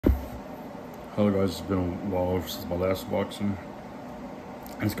Hello guys, it's been a while since my last boxing.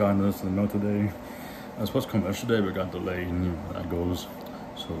 I just got into this in the mail today. I was supposed to come yesterday, but it got delayed, and you know, that goes.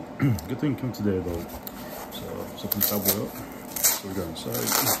 So, good thing it came today though. So, something cowboy up. So we got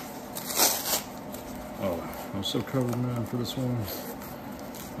inside. Oh, I'm so covered, man, for this one.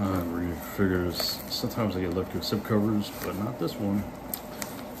 I really figure sometimes I get lucky with slip covers, but not this one.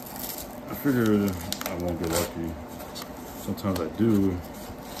 I figure I won't get lucky. Sometimes I do,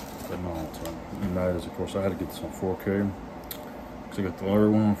 but not all the time. And that is, of course, I had to get this on 4K. Because I got the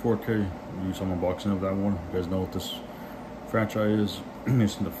other one on 4K. Use some unboxing of that one. You guys know what this franchise is.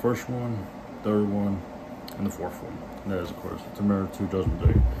 It's the first one, third one, and the fourth one. And that is, of course, Terminator 2 Judgment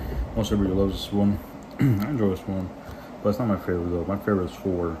Day. Most everybody loves this one. I enjoy this one. But it's not my favorite, though. My favorite is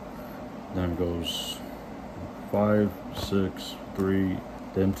 4. Then it goes 5, 6, 3,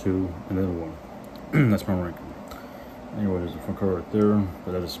 then 2, and then 1. That's my ranking. Anyway, there's a front cover right there,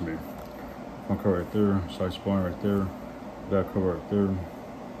 but that is me. Front cover right there, side spine right there, back cover right there.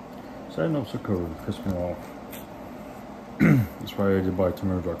 Side notes are covered, pissed me off. That's why I did buy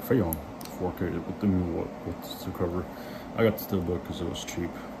Terminator Dark Fay on 4K with the cover. I got the steelbook because it was cheap.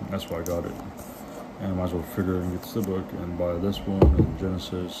 That's why I got it. And I might as well figure and get the steelbook and buy this one and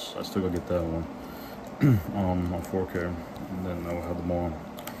Genesis. I still gotta get that one on 4K, and then I will have them on.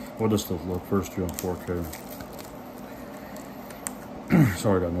 Well, just the first two on 4K.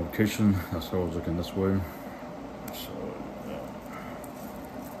 Sorry, I got a notification. That's why I was looking this way. So, yeah.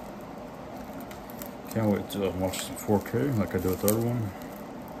 Can't wait to watch some 4K like I did with the other one.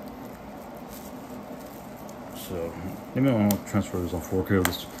 So, let me know what transfer is on 4K.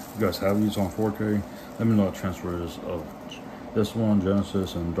 If you guys have these on 4K, let me know what transfer is of this one,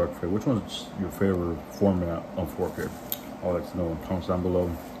 Genesis, and Dark Fate. Which one's your favorite format on 4K? I would like to know in the comments down below.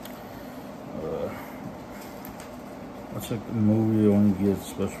 Looks like the movie only gets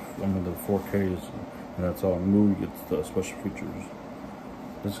special, the 4Ks, and that's all. The movie gets the special features.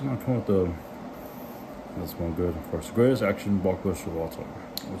 This is gonna come with the, that's one good, of course. The greatest action blockbuster of all time,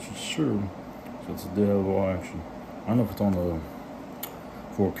 which is true. So it's a deal of all action. I don't know if it's on the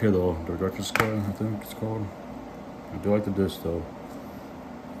 4K though, the director's cut, I think it's called. I do like the disc though.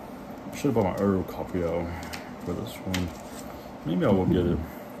 I should have bought my other copy out for this one. Maybe I will get it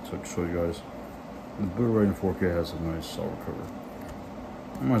so I can show you guys. The Blu-ray in 4K has a nice solid cover.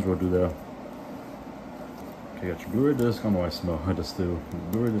 I might as well do that. Okay, you got your Blu-ray disc. I don't know why I smell. I just do. The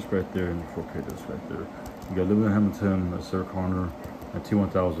Blu-ray disc right there and the 4K disc right there. You got Living Hamilton, Sarah Connor, and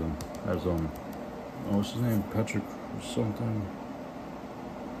T1000 as what's his name? Patrick or something.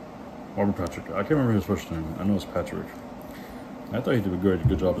 Robert Patrick. I can't remember his first name. I know it's Patrick. I thought he did a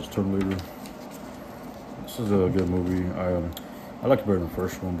good job as Terminator. This is a good movie. I like it better than the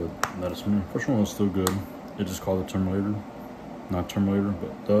first one, but that is me. The first one was still good. They just called it Terminator, not Terminator,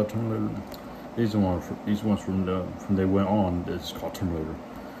 but the Terminator. These ones from they went on. It's called Terminator.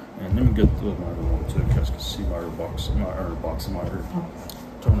 And let me get my other one too, you guys can see my other box, in my other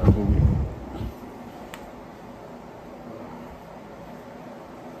Terminator movie.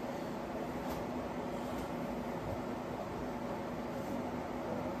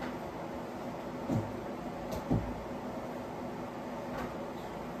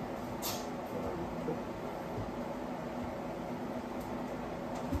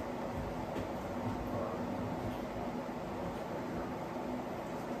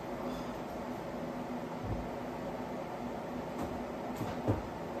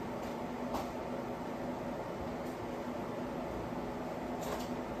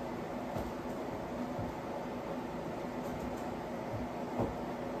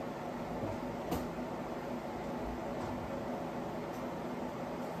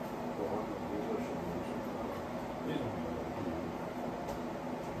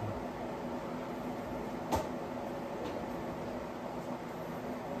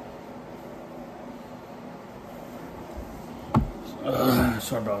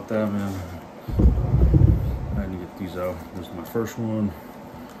 Sorry about that, man. I had to get these out. This is my first one.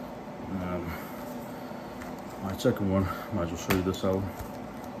 My second one, might as well show you this out.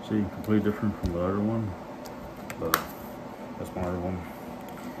 See, completely different from the other one. But that's my other one.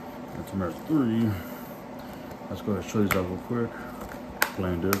 And Terminator 3. Let's go ahead and show these out real quick.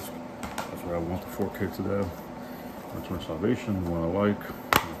 Plain disc. That's what I want the 4K to that. Return of Salvation, the one I like.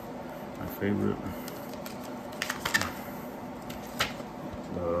 My favorite.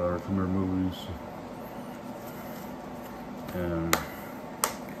 Terminator movies and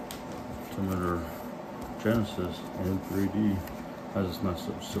Terminator Genesis in 3D has this nice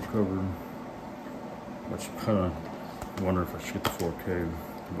little slip cover, which kind of wonder if I should get the 4K,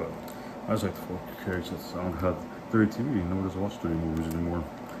 but I just like the 4K since I don't have 3D TV. Nobody doesn't watch 3D movies anymore.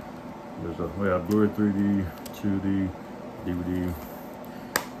 there's a Blu-ray 3D, 2D, DVD.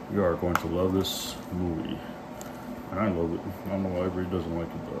 You are going to love this movie. And I love it. I don't know why everybody doesn't like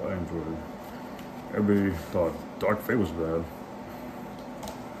it, but I enjoyed it. Everybody thought Dark Fate was bad.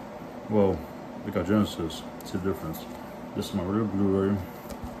 Well, they got Genesis. It's a difference. This is my real Blu-ray.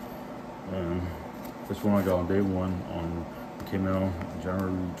 And this one I got on day one. It came out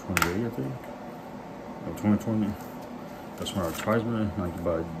January 28th, I think. No, 2020. That's my advertisement. I can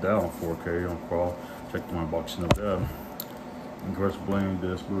buy that on 4K on Crawl. Check my unboxing of that. And of course, blame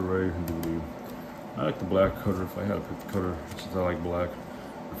this Blu-ray and DVD. I like the black color. If I had to pick the color, since I like black,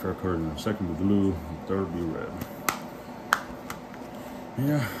 my favorite color in the second would be blue, the third would be red.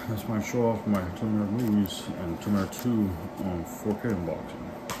 Yeah, that's my show off my Terminator movies and Terminator 2 on 4K unboxing.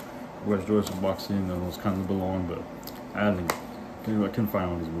 I always enjoyed this unboxing, and it was kind of long, but I couldn't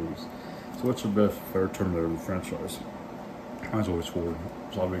find one of these movies. So, what's your best favorite Terminator in the franchise? Mine's always Ford.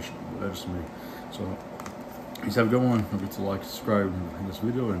 Salvation. That's just me. So, please have a good one. Don't forget to like, subscribe in this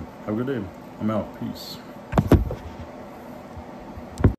video, and have a good day. I'm out. Peace.